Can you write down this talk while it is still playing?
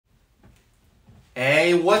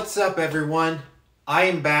Hey, what's up everyone? I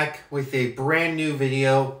am back with a brand new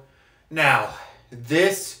video. Now,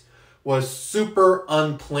 this was super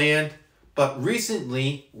unplanned, but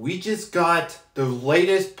recently we just got the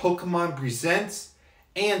latest Pokemon Presents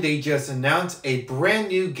and they just announced a brand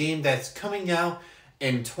new game that's coming out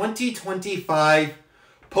in 2025,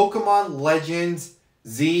 Pokémon Legends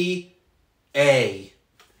Z-A.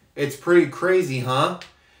 It's pretty crazy, huh?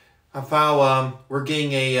 How we're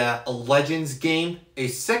getting a Legends game, a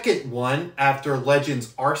second one after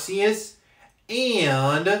Legends Arceus,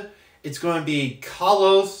 and it's going to be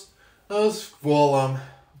Kalos. Well, of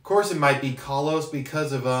course it might be Kalos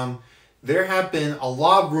because of there have been a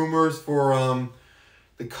lot of rumors for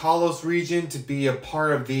the Kalos region to be a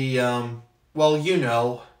part of the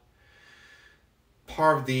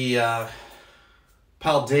part of the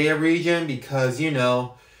Paldea region because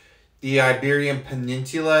the Iberian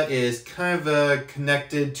Peninsula is kind of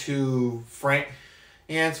connected to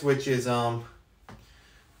France, which is kind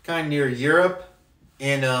of near Europe.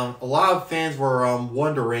 And a lot of fans were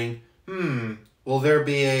wondering, will there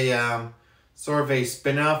be a sort of a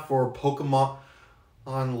spin-off for Pokemon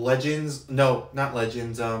on Legends? No, not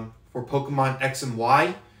Legends, for Pokemon X and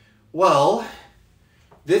Y? Well,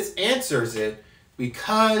 this answers it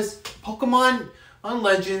because Pokemon on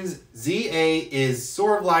Legends Z-A is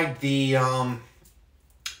sort of like the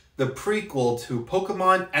prequel to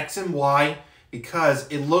Pokemon X and Y because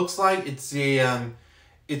it looks like it's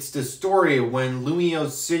the story of when Lumio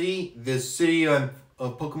City, this city of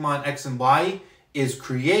Pokemon X and Y, is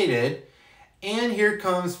created. And here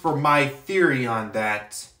comes for my theory on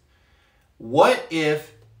that. What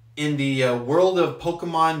if in the world of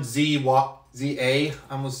Pokemon Z-A, I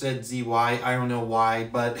almost said Z-Y, I don't know why,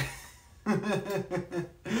 but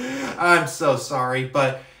I'm so sorry,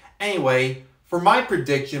 but anyway, for my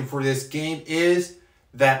prediction for this game is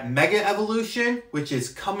that Mega Evolution, which is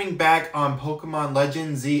coming back on Pokemon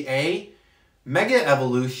Legends Z-A, Mega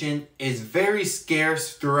Evolution is very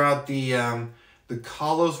scarce throughout the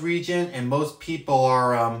Kalos region, and most people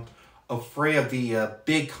are afraid of the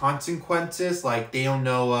big consequences, like they don't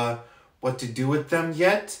know what to do with them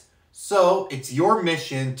yet. So it's your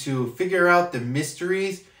mission to figure out the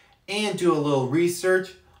mysteries and do a little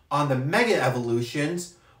research on the Mega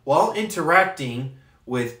Evolutions while interacting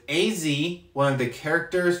with AZ, one of the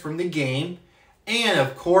characters from the game. And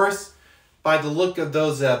of course, by the look of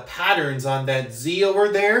those patterns on that Z over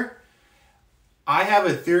there, I have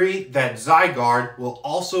a theory that Zygarde will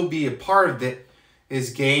also be a part of this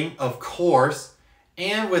game, of course.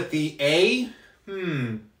 And with the A,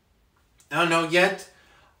 I don't know yet.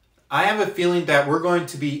 I have a feeling that we're going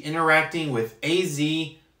to be interacting with AZ,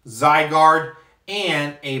 Zygarde,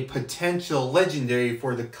 and a potential legendary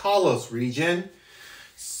for the Kalos region.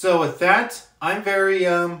 So with that, I'm pretty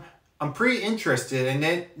interested in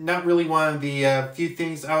it. Not really one of the few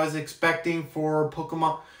things I was expecting for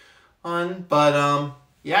Pokemon, but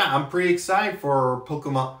yeah, I'm pretty excited for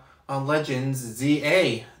Pokemon on Legends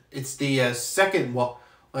Z-A. It's the second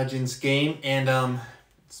Legends game, and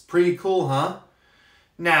it's pretty cool, huh?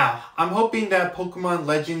 Now, I'm hoping that Pokemon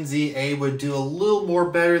Legends Z-A would do a little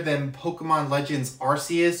more better than Pokemon Legends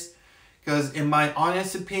Arceus, because in my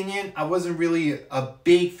honest opinion, I wasn't really a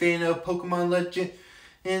big fan of Pokemon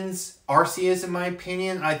Legends Arceus. In my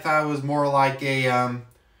opinion, I thought it was more like a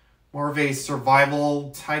more of a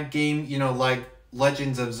survival type game, like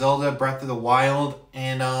Legends of Zelda Breath of the Wild,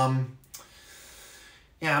 and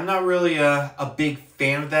yeah, I'm not really a big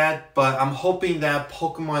fan of that, but I'm hoping that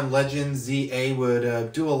Pokemon Legends Z-A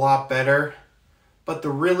would do a lot better. But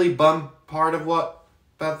the really bum part of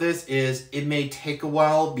about this is it may take a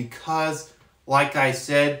while because, like I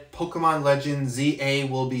said, Pokemon Legends Z-A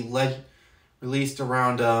will be released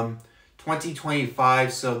around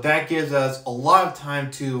 2025, so that gives us a lot of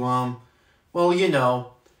time to,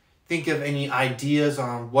 think of any ideas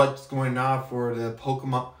on what's going on for the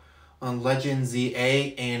Pokemon on Legends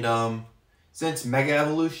Z-A, and since Mega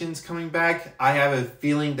Evolution's coming back, I have a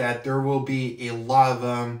feeling that there will be a lot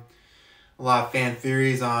of fan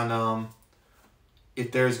theories on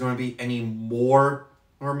if there's going to be any more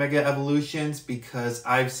Mega Evolutions, because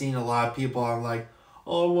I've seen a lot of people are like,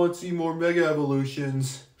 oh, I want to see more Mega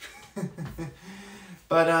Evolutions.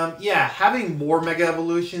 But yeah, having more Mega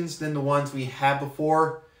Evolutions than the ones we had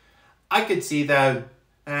before, I could see that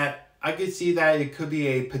it could be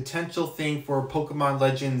a potential thing for Pokemon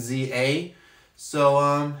Legends Z-A.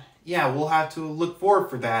 So, yeah, we'll have to look forward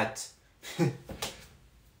for that.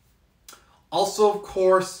 Also, of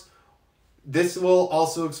course, this will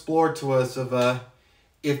also explore to us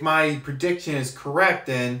if my prediction is correct,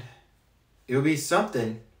 then it'll be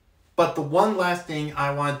something. But the one last thing I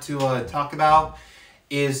want to talk about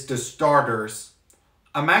is the starters.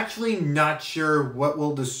 I'm actually not sure what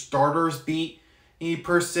will the starters be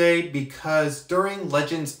per se, because during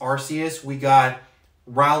Legends Arceus we got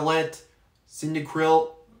Rowlet,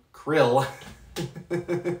 Cyndaquil, Krill,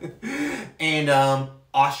 and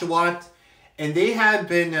Oshawott, and they have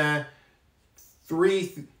been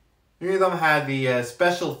three of them had the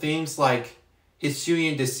special themes like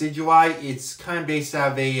Hisuian Decidueye. It's kind of based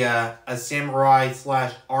out of a samurai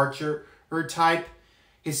slash archer type.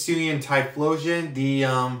 Hisuian Typhlosion,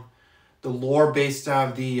 the lore based out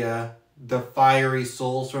of the fiery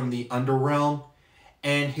souls from the Underrealm,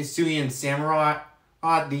 and Hisuian Samurai,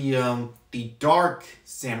 the dark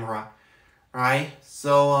samurai, right?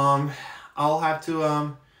 So I'll have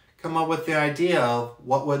to come up with the idea of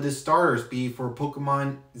what would the starters be for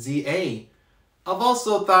Pokemon Z-A. I've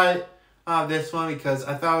also thought of this one because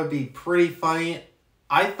I thought it would be pretty funny.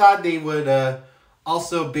 I thought they would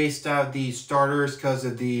also based out the starters because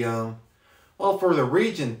of the well, for the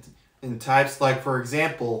region and types. Like for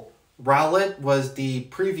example, Rowlet was the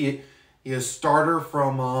previous starter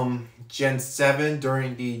from Gen 7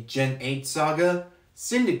 during the Gen 8 saga.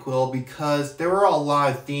 Cyndaquil because there were a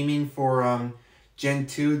lot of theming for Gen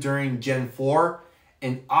 2 during Gen 4,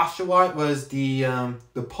 and Oshawott was the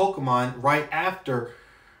Pokemon right after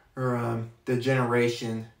the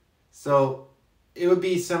generation. So it would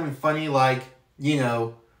be something funny like, you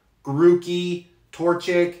know, Grookey,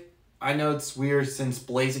 Torchic. I know it's weird since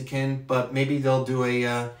Blaziken, but maybe they'll do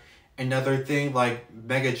another thing like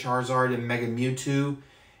Mega Charizard and Mega Mewtwo.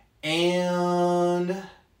 And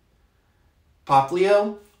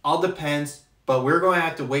Poplio, all depends, but we're going to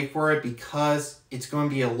have to wait for it because it's going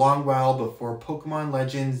to be a long while before Pokemon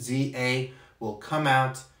Legends Z-A will come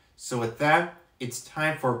out. So with that, it's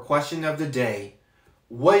time for question of the day.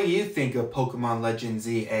 What do you think of Pokemon Legends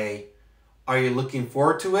Z-A? Are you looking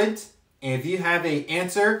forward to it? And if you have an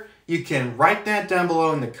answer, you can write that down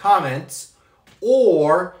below in the comments,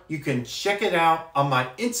 or you can check it out on my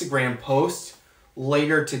Instagram post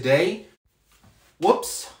later today.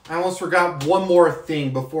 Whoops, I almost forgot one more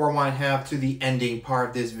thing before I want to have to the ending part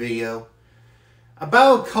of this video.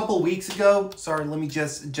 About a couple weeks ago, sorry, let me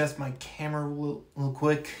just adjust my camera real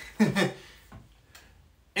quick.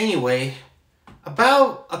 Anyway,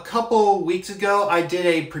 about a couple weeks ago, I did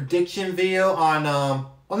a prediction video on,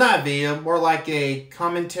 well, not a video, more like a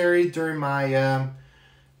commentary during my,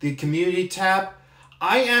 the community tab.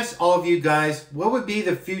 I asked all of you guys what would be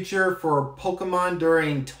the future for Pokemon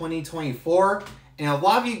during 2024, and a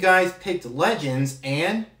lot of you guys picked Legends,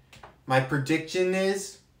 and my prediction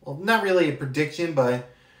is, well, not really a prediction, but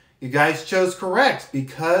you guys chose correct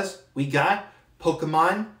because we got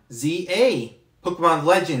Pokemon Z-A. Pokemon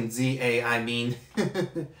Legends Z-A, I mean.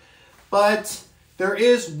 But there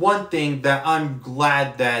is one thing that I'm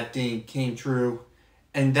glad that came true,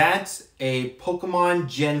 and that's a Pokemon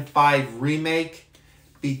Gen 5 remake,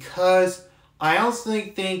 because I honestly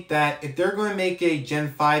think that if they're going to make a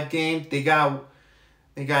Gen 5 game, they gotta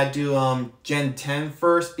do Gen 10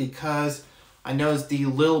 first, because I noticed the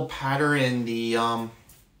little pattern in the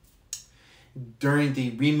during the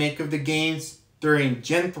remake of the games. During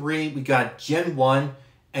Gen 3, we got Gen 1,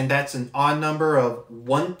 and that's an odd number of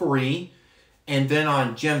 1, 3. And then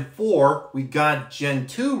on Gen 4, we got Gen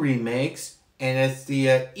 2 remakes, and it's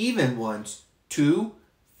the even ones, 2,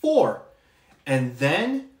 4. And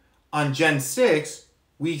then on Gen 6,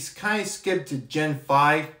 we kind of skipped to Gen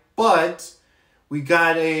 5, but we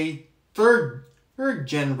got a third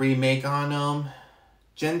gen remake on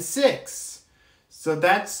Gen 6. So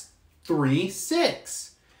that's 3, 6.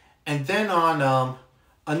 And then on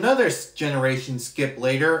another generation skip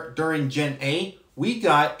later, during Gen 8, we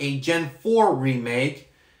got a Gen 4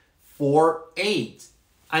 remake for 8.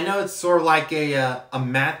 I know it's sort of like a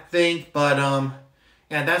math thing, but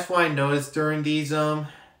yeah, that's what I noticed during these during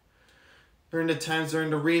the times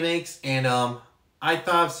during the remakes. And I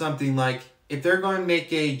thought of something like, if they're going to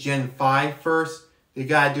make a Gen 5 first, they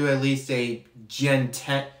gotta do at least a Gen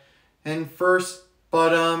 10 first.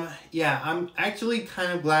 But yeah, I'm actually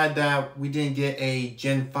kind of glad that we didn't get a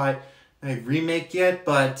Gen 5 remake yet,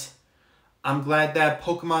 but I'm glad that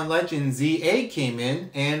Pokemon Legends Z-A came in,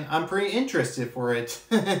 and I'm pretty interested for it.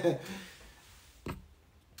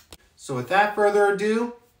 So without further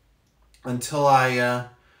ado, until I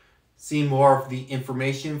see more of the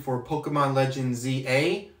information for Pokemon Legends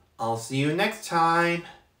Z-A, I'll see you next time.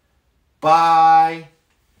 Bye!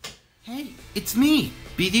 Hey, it's me,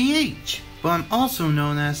 BDH, but I'm also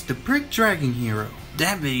known as the Brick Dragon Hero.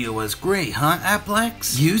 That video was great, huh,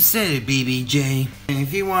 Applex? You said it, BBJ. And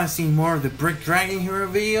if you want to see more of the Brick Dragon Hero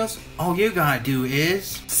videos, all you gotta do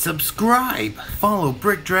is subscribe. Follow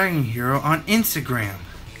Brick Dragon Hero on Instagram.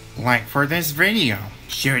 Like for this video.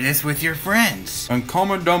 Share this with your friends. And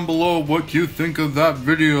comment down below what you think of that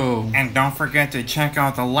video. And don't forget to check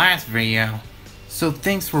out the last video. So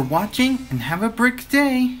thanks for watching and have a brick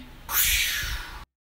day. Whoosh.